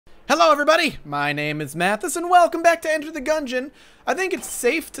Hello everybody, my name is Mathis and welcome back to Enter the Gungeon. I think it's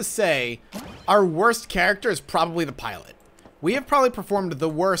safe to say our worst character is probably the pilot. We have probably performed the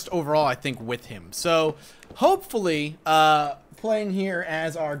worst overall, I think, with him. So hopefully, playing here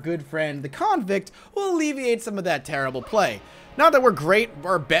as our good friend the convict will alleviate some of that terrible play. Not that we're great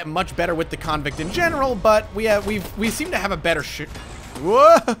or much better with the convict in general, but we seem to have a better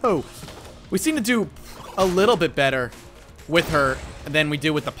Whoa! We seem to do a little bit better with her than we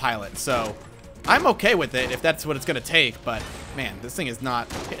do with the pilot, so I'm okay with it if that's what it's gonna take. But man, this thing is not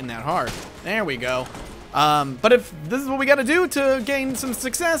hitting that hard. There we go. But if this is what we gotta do to gain some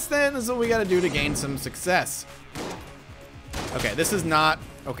success, then this is what we gotta do to gain some success. Okay, this is not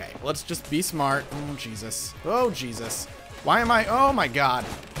okay. Let's just be smart. Oh Jesus. Oh Jesus. Why am I? Oh my God.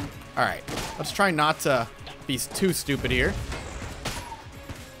 All right, let's try not to be too stupid here.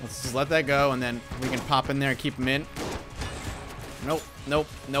 Let's just let that go, and then we can pop in there and keep him in. Nope, nope,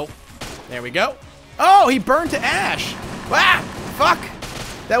 nope. There we go. Oh, he burned to ash. Ah, fuck.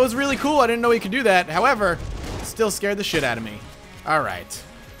 That was really cool. I didn't know he could do that. However, still scared the shit out of me. All right.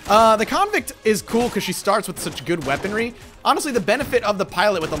 The convict is cool because she starts with such good weaponry. Honestly, the benefit of the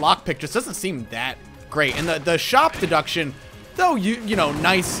pilot with the lockpick just doesn't seem that great. And the shop deduction, though, you know,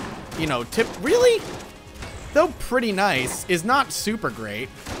 nice, you know, tip, really? Though pretty nice, is not super great.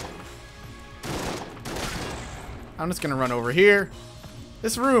 I'm just gonna run over here.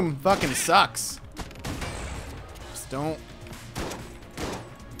 This room fucking sucks. Just don't.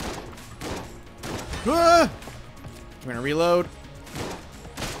 Ah! We're gonna reload.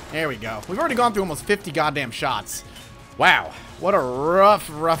 There we go. We've already gone through almost 50 goddamn shots. Wow, what a rough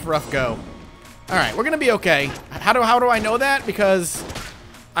go. All right, we're gonna be okay. How do I know that? Because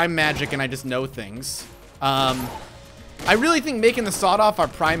I'm magic and I just know things. I really think making the sawed-off our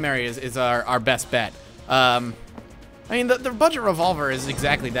primary is our best bet. I mean, the budget revolver is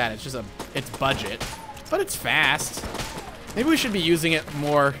exactly that. It's just it's budget, but it's fast. Maybe we should be using it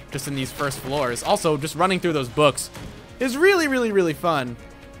more just in these first floors. Also, just running through those books is really fun.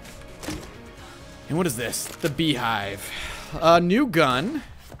 And what is this? The beehive. A new gun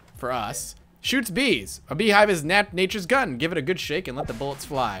for us. Shoots bees. A beehive is nature's gun. Give it a good shake and let the bullets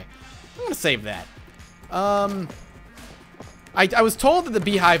fly. I'm gonna save that. I was told that the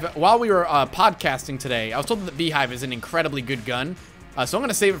beehive, while we were podcasting today, I was told that the beehive is an incredibly good gun. So I'm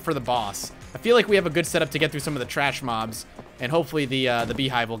gonna save it for the boss. I feel like we have a good setup to get through some of the trash mobs, and hopefully the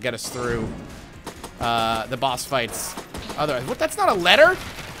beehive will get us through the boss fights. Otherwise, what? That's not a letter?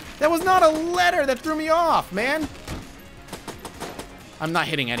 That was not a letter. That threw me off, man. I'm not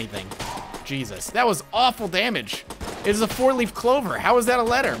hitting anything. Jesus, that was awful damage. It is a 4-leaf clover. How is that a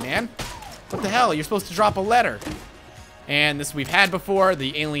letter, man? What the hell? You're supposed to drop a letter. And this we've had before,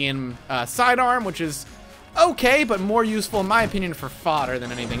 the alien sidearm, which is okay, but more useful, in my opinion, for fodder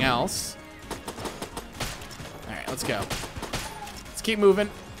than anything else. All right, let's go. Let's keep moving.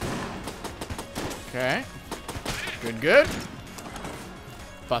 Okay. Good.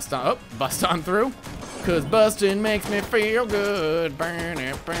 Bust on through. Cause busting makes me feel good. Burn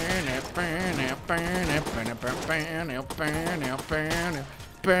it, burn it, burn it, burn it, burn it, burn it, burn it,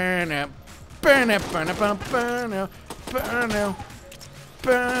 burn it, burn it, burn it, burn it,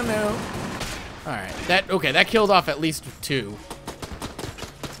 burn it. Alright, that killed off at least 2.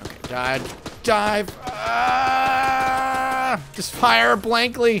 Okay, dive. Just fire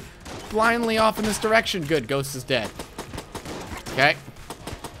blindly off in this direction. Good, Ghost is dead. Okay.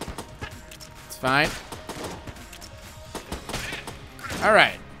 It's fine.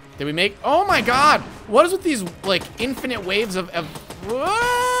 Alright, did we make, oh my God, what is with these, like, infinite waves of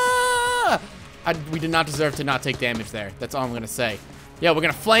we did not deserve to not take damage there. That's all I'm gonna say. Yeah, we're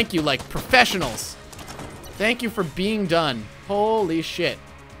gonna flank you like professionals. Thank you for being done. Holy shit.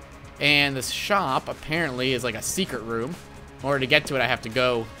 And this shop apparently is like a secret room. In order to get to it, I have to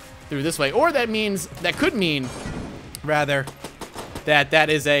go through this way. Or that could mean, rather, that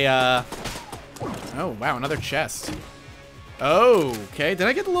is a, oh, wow, another chest. Oh, okay. Did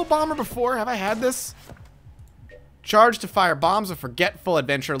I get the little bomber before? Have I had this? Charge to fire bombs. A forgetful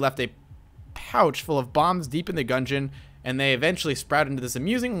adventurer left a pouch full of bombs deep in the gungeon, and they eventually sprout into this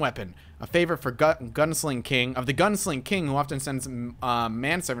amusing weapon. A favorite for the Gunsling King, who often sends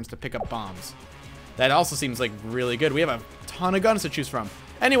manservants to pick up bombs. That also seems like really good. We have a ton of guns to choose from.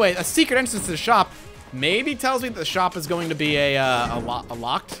 Anyway, a secret entrance to the shop maybe tells me that the shop is going to be a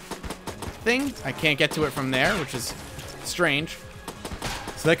locked thing. I can't get to it from there, which is strange.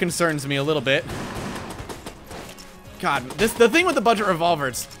 So that concerns me a little bit. God, the thing with the budget revolver,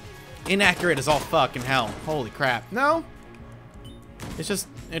 it's inaccurate as all fucking hell. Holy crap. No. It's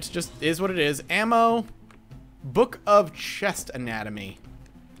just is what it is. Ammo. Book of Chest Anatomy.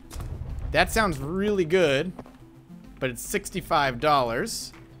 That sounds really good, but it's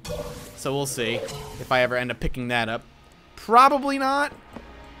 $65. So we'll see if I ever end up picking that up. Probably not.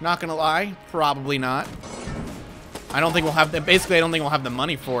 Not gonna lie, probably not. I don't think we'll have the, basically I don't think we'll have the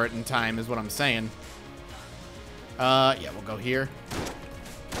money for it in time is what I'm saying. Yeah, we'll go here.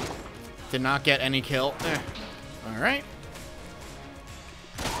 Did not get any kill. Alright.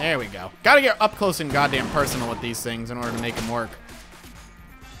 There we go. Gotta get up close and goddamn personal with these things in order to make them work.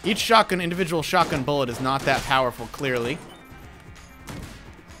 Each individual shotgun bullet is not that powerful, clearly.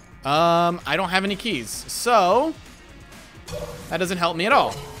 I don't have any keys, so that doesn't help me at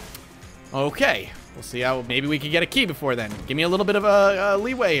all. Okay, we'll see how, maybe we can get a key before then. Give me a little bit of a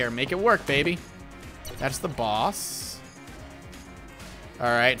leeway here. Make it work, baby. That's the boss. All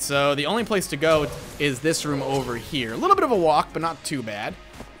right, so the only place to go is this room over here. A little bit of a walk, but not too bad.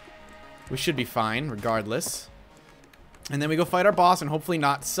 We should be fine, regardless. And then we go fight our boss and hopefully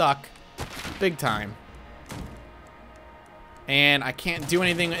not suck big time. And I can't do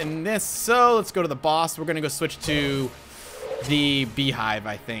anything in this, so let's go to the boss. We're gonna go switch to the beehive,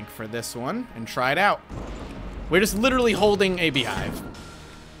 I think, for this one and try it out. We're just literally holding a beehive.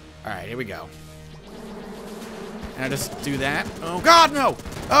 All right, here we go. And I just do that. Oh God, no!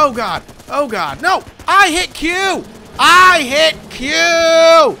 Oh God! Oh God, no! I hit Q! I hit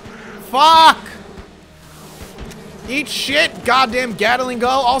Q! Fuck! Eat shit, goddamn Gatling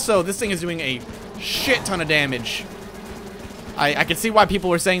gun. Also, this thing is doing a shit ton of damage. I can see why people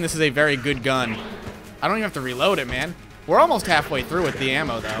were saying this is a very good gun. I don't even have to reload it, man. We're almost halfway through with the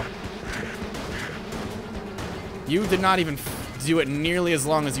ammo, though. You did not even do it nearly as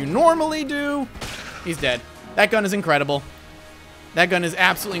long as you normally do. He's dead. That gun is incredible. That gun is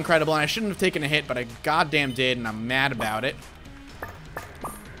absolutely incredible, and I shouldn't have taken a hit, but I goddamn did, and I'm mad about it.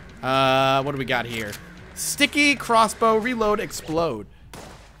 What do we got here? Sticky, crossbow, reload, explode.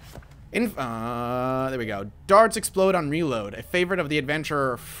 There we go. Darts explode on reload. A favorite of the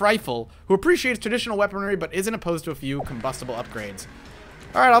adventurer Frifle, who appreciates traditional weaponry but isn't opposed to a few combustible upgrades.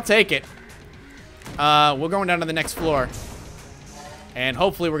 Alright, I'll take it. We're going down to the next floor. And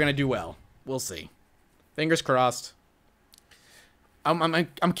hopefully we're gonna do well. We'll see. Fingers crossed.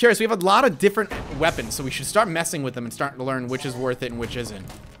 I'm curious. We have a lot of different weapons, so we should start messing with them and start to learn which is worth it and which isn't.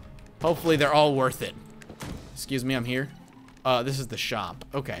 Hopefully they're all worth it. Excuse me, I'm here. This is the shop.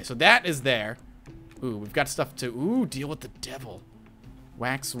 Okay, so that is there. Ooh, we've got stuff to... Ooh, deal with the devil.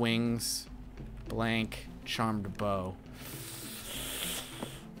 Wax wings. Blank. Charmed bow.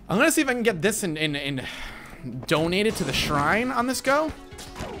 I'm gonna see if I can get this and donate it to the shrine on this go.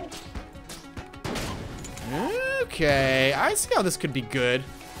 Okay, I see how this could be good.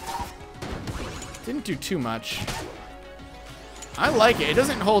 Didn't do too much. I like it. It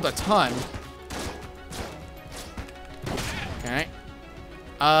doesn't hold a ton. Okay.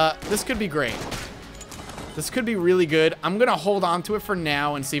 This could be great. This could be really good. I'm gonna hold on to it for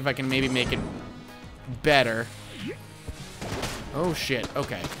now and see if I can maybe make it better. Oh shit.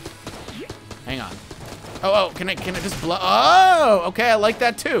 Okay. Hang on. Oh, can I just blow? Oh, okay. I like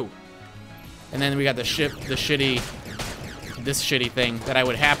that too. And then we got this shitty thing that I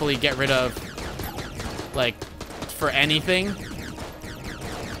would happily get rid of, like, for anything.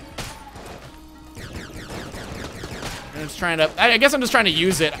 I'm just trying to, I guess I'm just trying to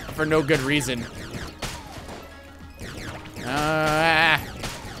use it for no good reason.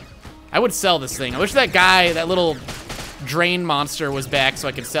 I would sell this thing. I wish that guy, that little drain monster was back so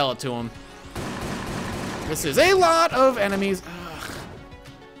I could sell it to him. This is a lot of enemies. Ugh.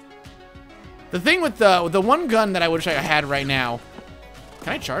 The thing with the one gun that I wish I had right now.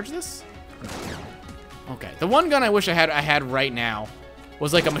 Can I charge this? Okay. The one gun I wish I had right now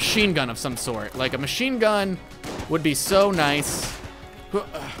was like a machine gun of some sort. Like a machine gun would be so nice.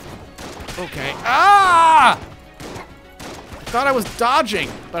 Okay. Ah! I thought I was dodging,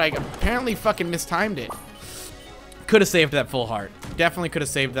 but I apparently fucking mistimed it. Could have saved that full heart. Definitely could have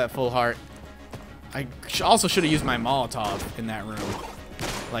saved that full heart. I also should have used my Molotov in that room.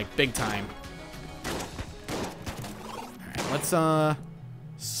 Like, big time. Alright, let's,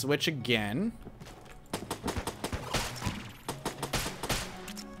 switch again.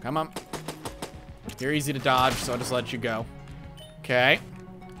 Come on. You're easy to dodge, so I'll just let you go. Okay.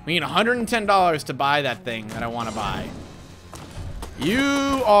 We need $110 to buy that thing that I want to buy.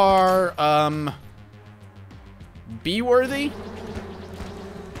 You are, B-worthy?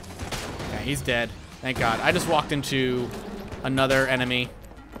 Okay, he's dead. Thank God. I just walked into another enemy.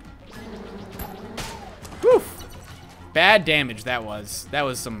 Whew. Bad damage, that was. That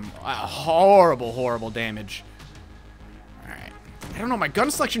was some horrible, horrible damage. Alright. I don't know, my gun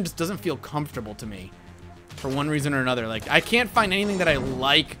selection just doesn't feel comfortable to me. For one reason or another. Like, I can't find anything that I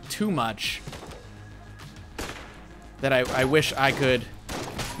like too much that I wish I could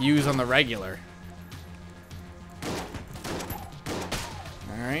use on the regular.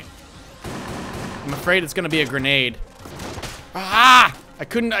 Alright. I'm afraid it's gonna be a grenade. Ah!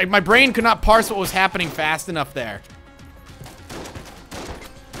 My brain could not parse what was happening fast enough there.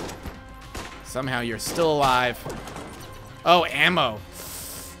 Somehow you're still alive. Oh, ammo.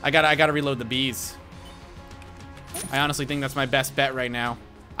 I gotta reload the bees. I honestly think that's my best bet right now.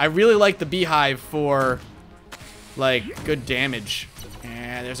 I really like the beehive for, like, good damage.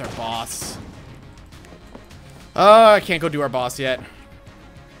 Yeah, there's our boss. Oh, I can't go do our boss yet.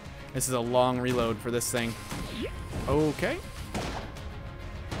 This is a long reload for this thing. Okay.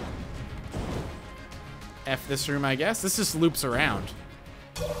 F this room, I guess. This just loops around.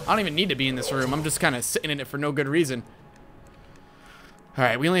 I don't even need to be in this room. I'm just kind of sitting in it for no good reason.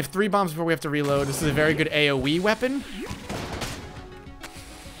 Alright, we only have 3 bombs before we have to reload. This is a very good AoE weapon.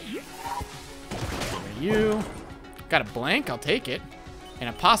 You. Got a blank, I'll take it. And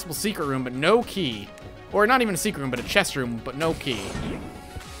a possible secret room, but no key. Or not even a secret room, but a chest room, but no key.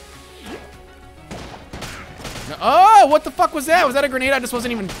 No, oh, what the fuck was that? Was that a grenade? I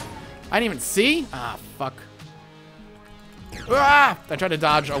didn't even see? Ah, fuck. Ah! I tried to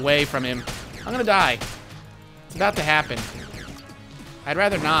dodge away from him. I'm gonna die. It's about to happen. I'd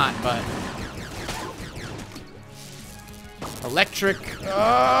rather not, but... Electric.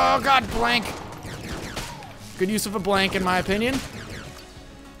 Oh, God, blank. Good use of a blank, in my opinion.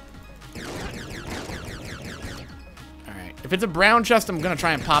 Alright. If it's a brown chest, I'm gonna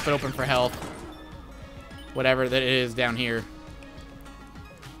try and pop it open for health. Whatever that is down here.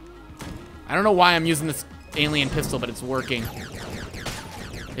 I don't know why I'm using this alien pistol, but it's working.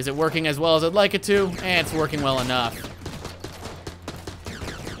 Is it working as well as I'd like it to? It's working well enough.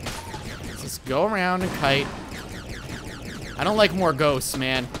 Let's just go around and kite. I don't like more ghosts,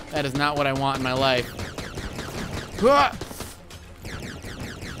 man. That is not what I want in my life.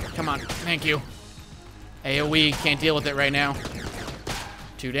 Come on, thank you. AoE, can't deal with it right now.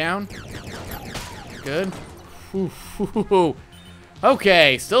 2 down. Good.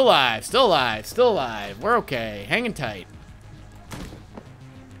 Okay, still alive, still alive, still alive. We're okay, hanging tight.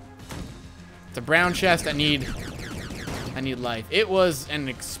 It's a brown chest. I need life. It was an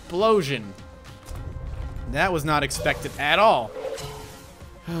explosion. That was not expected at all.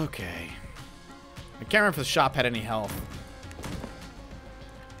 Okay. I can't remember if the shop had any health.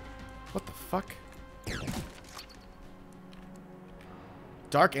 What the fuck?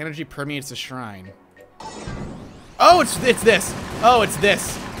 Dark energy permeates the shrine. Oh, it's this. Oh, it's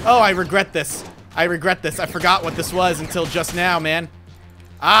this. Oh, I regret this. I regret this. I forgot what this was until just now, man.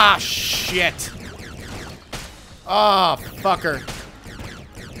 Ah, shit. Oh, fucker.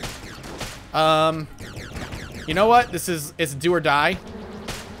 You know what? It's do or die.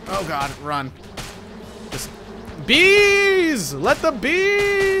 Oh, God, run. Just bees! Let the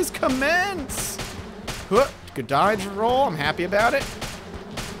bees commence! Good dodge roll. I'm happy about it.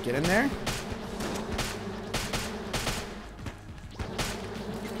 Get in there.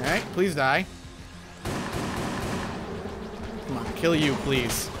 Alright, please die. Come on, kill you,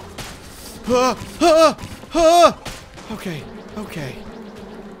 please. Okay, okay.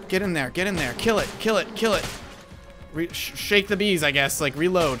 Get in there, get in there. Kill it, kill it, kill it. Shake the bees, I guess. Like,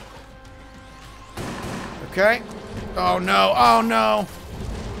 reload. Okay. Oh, no. Oh, no.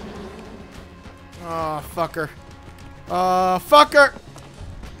 Oh, fucker. Oh, fucker.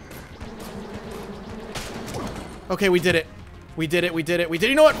 Okay, we did it. We did it, we did it, we did it.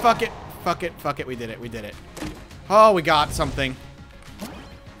 You know what? Fuck it. Fuck it, fuck it. We did it, we did it. Oh, we got something.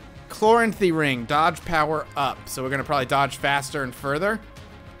 Chloranthy ring. Dodge power up. So we're going to probably dodge faster and further.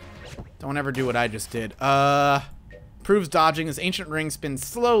 Don't ever do what I just did. Proves dodging. This ancient ring spins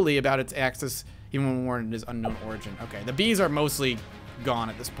slowly about its axis, even when warned it is unknown origin. Okay, the bees are mostly gone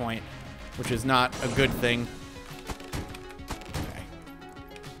at this point, which is not a good thing. Okay.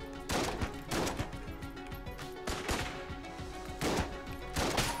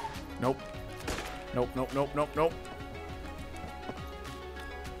 Nope. Nope, nope, nope, nope, nope.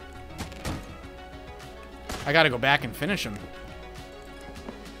 I gotta go back and finish him.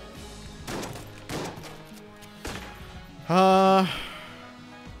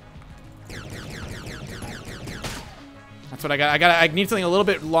 That's what I got. I need something a little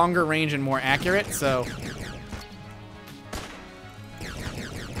bit longer range and more accurate, so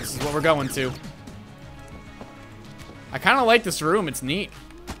this is what we're going to. I kind of like this room. It's neat.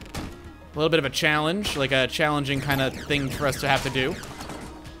 A little bit of a challenge, like a challenging kind of thing for us to have to do.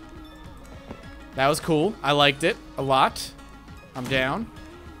 That was cool. I liked it a lot. I'm down.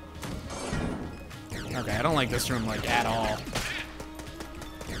 Okay, I don't like this room, like, at all.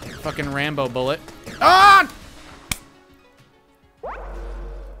 Fucking Rambo bullet. Ah!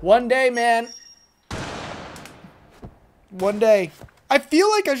 One day, man. One day. I feel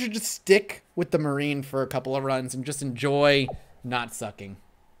like I should just stick with the Marine for a couple of runs and just enjoy not sucking.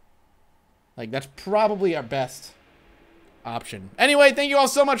 Like, that's probably our best option. Anyway, thank you all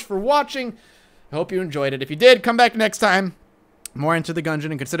so much for watching. I hope you enjoyed it. If you did, come back next time. More Enter the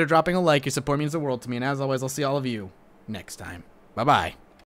Gungeon, and consider dropping a like. Your support means the world to me. And as always, I'll see all of you next time. Bye-bye.